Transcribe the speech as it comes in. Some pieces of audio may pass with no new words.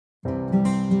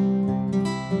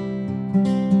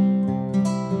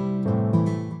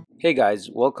Hey guys,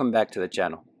 welcome back to the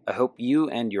channel. I hope you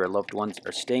and your loved ones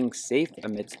are staying safe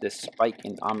amidst this spike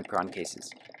in Omicron cases.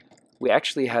 We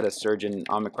actually had a surge in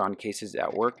Omicron cases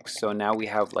at work, so now we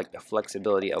have like the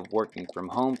flexibility of working from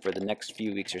home for the next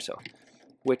few weeks or so,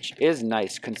 which is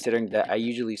nice considering that I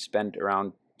usually spend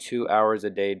around 2 hours a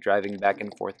day driving back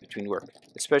and forth between work,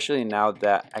 especially now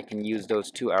that I can use those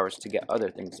 2 hours to get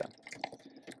other things done.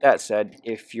 That said,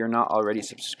 if you're not already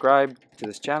subscribed to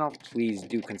this channel, please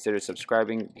do consider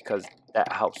subscribing because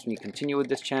that helps me continue with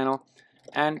this channel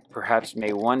and perhaps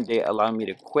may one day allow me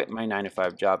to quit my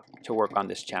 9-to-5 job to work on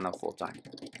this channel full time.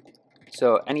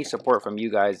 So any support from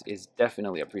you guys is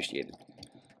definitely appreciated.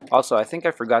 Also, I think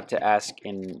I forgot to ask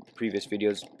in previous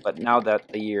videos, but now that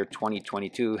the year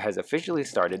 2022 has officially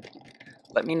started,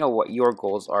 let me know what your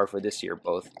goals are for this year,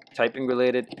 both typing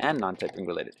related and non-typing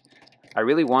related. I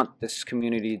really want this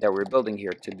community that we're building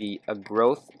here to be a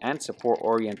growth and support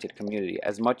oriented community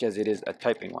as much as it is a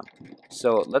typing one.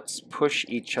 So let's push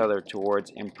each other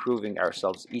towards improving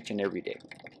ourselves each and every day.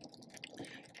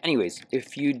 Anyways,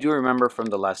 if you do remember from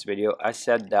the last video, I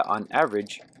said that on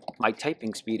average, my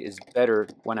typing speed is better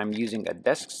when I'm using a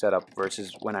desk setup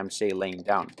versus when I'm, say, laying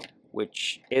down,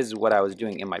 which is what I was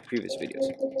doing in my previous videos.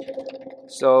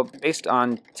 So based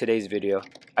on today's video,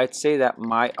 I'd say that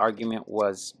my argument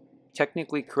was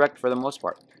technically correct for the most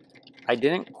part. I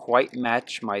didn't quite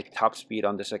match my top speed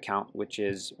on this account, which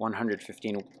is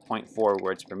 115.4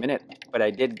 words per minute, but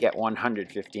I did get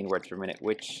 115 words per minute,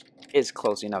 which is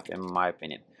close enough in my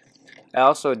opinion. I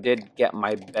also did get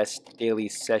my best daily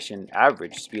session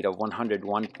average speed of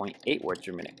 101.8 words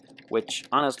per minute, which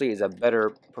honestly is a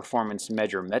better performance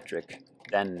measure metric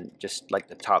than just like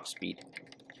the top speed.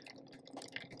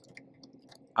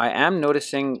 I am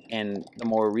noticing in the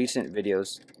more recent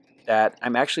videos that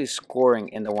I'm actually scoring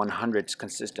in the 100s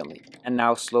consistently, and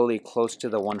now slowly close to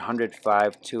the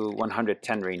 105 to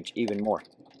 110 range even more.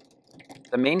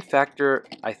 The main factor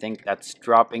I think that's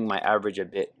dropping my average a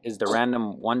bit is the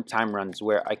random one-time runs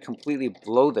where I completely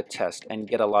blow the test and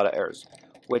get a lot of errors,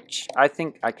 which I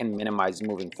think I can minimize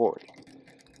moving forward.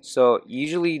 So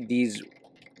usually these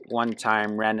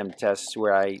one-time random tests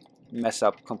where I mess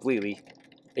up completely,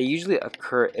 they usually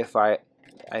occur if I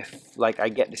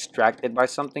get distracted by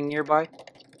something nearby,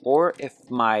 or if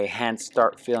my hands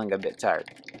start feeling a bit tired.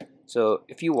 So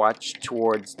if you watch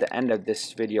towards the end of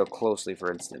this video closely, for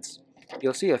instance,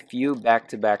 you'll see a few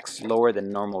back-to-back slower than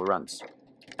normal runs.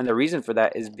 And the reason for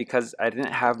that is because I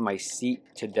didn't have my seat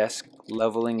to desk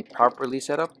leveling properly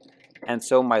set up, and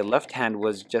so my left hand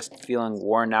was just feeling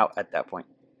worn out at that point.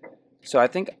 So I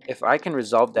think if I can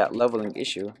resolve that leveling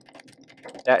issue,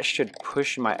 that should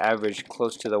push my average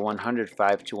close to the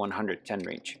 105 to 110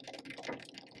 range.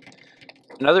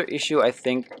 Another issue I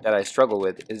think that I struggle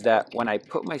with is that when I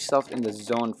put myself in the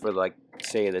zone for like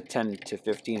say the 10 to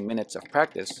 15 minutes of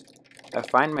practice, I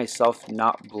find myself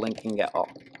not blinking at all,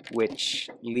 which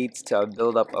leads to a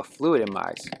buildup of fluid in my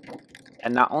eyes.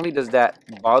 And not only does that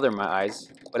bother my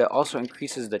eyes, but it also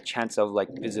increases the chance of like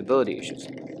visibility issues,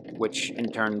 which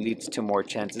in turn leads to more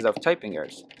chances of typing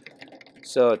errors.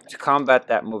 So to combat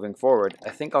that moving forward, I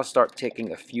think I'll start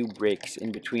taking a few breaks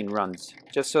in between runs,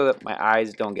 just so that my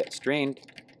eyes don't get strained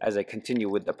as I continue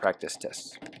with the practice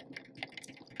tests.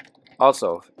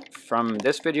 Also, from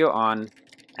this video on,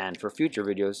 and for future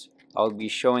videos, I'll be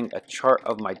showing a chart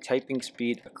of my typing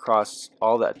speed across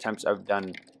all the attempts I've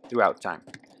done throughout time,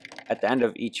 at the end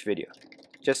of each video,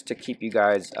 just to keep you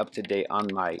guys up to date on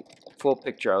my full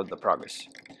picture of the progress.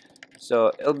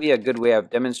 So it'll be a good way of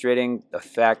demonstrating the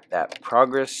fact that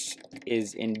progress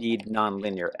is indeed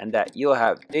non-linear and that you'll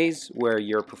have days where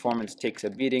your performance takes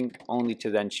a beating only to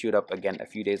then shoot up again a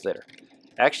few days later.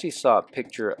 I actually saw a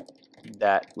picture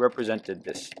that represented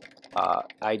this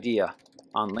idea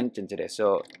on LinkedIn today,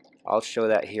 so I'll show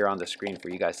that here on the screen for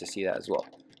you guys to see that as well.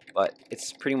 But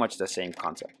it's pretty much the same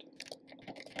concept.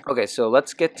 Okay, so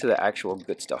let's get to the actual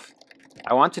good stuff.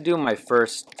 I want to do my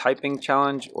first typing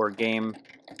challenge or game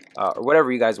or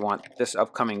whatever you guys want this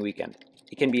upcoming weekend.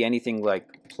 It can be anything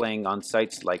like playing on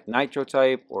sites like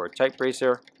NitroType or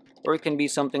TypeRacer, or it can be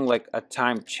something like a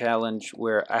time challenge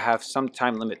where I have some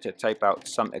time limit to type out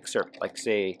some excerpt, like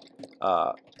say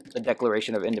the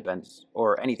Declaration of Independence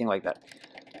or anything like that.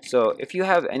 So if you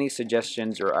have any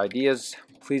suggestions or ideas,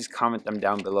 please comment them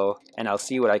down below and I'll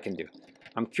see what I can do.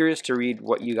 I'm curious to read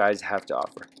what you guys have to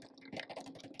offer.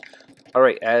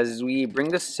 Alright, as we bring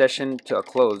this session to a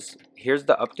close, here's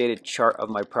the updated chart of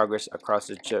my progress across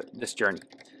this journey.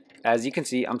 As you can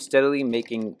see, I'm steadily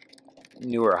making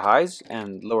newer highs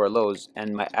and lower lows,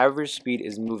 and my average speed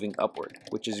is moving upward,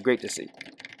 which is great to see.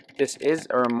 This is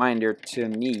a reminder to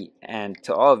me and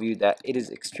to all of you that it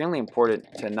is extremely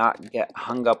important to not get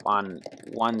hung up on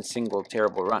one single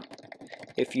terrible run.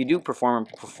 If you do perform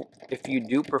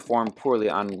poorly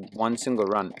on one single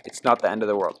run, it's not the end of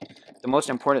the world. The most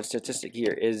important statistic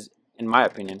here is, in my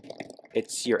opinion,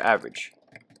 it's your average.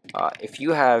 If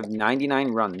you have 99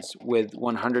 runs with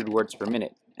 100 words per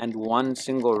minute and one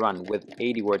single run with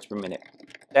 80 words per minute,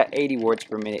 that 80 words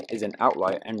per minute is an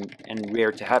outlier and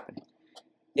rare to happen.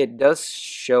 It does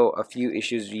show a few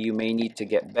issues you may need to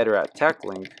get better at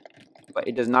tackling, but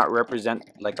it does not represent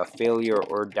like a failure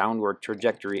or downward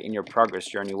trajectory in your progress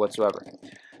journey whatsoever.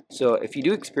 So if you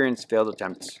do experience failed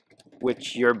attempts,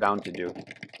 which you're bound to do,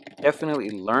 definitely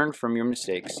learn from your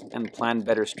mistakes and plan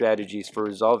better strategies for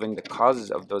resolving the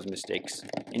causes of those mistakes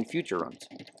in future runs.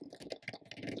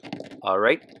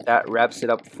 Alright, that wraps it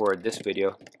up for this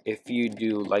video. If you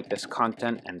do like this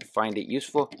content and find it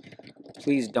useful,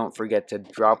 please don't forget to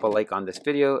drop a like on this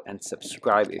video and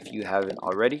subscribe if you haven't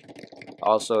already.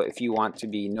 Also, if you want to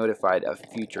be notified of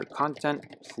future content,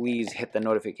 please hit the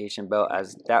notification bell,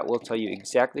 as that will tell you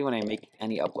exactly when I make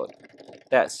any upload.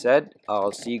 That said,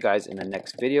 I'll see you guys in the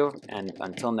next video, and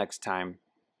until next time,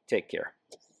 take care.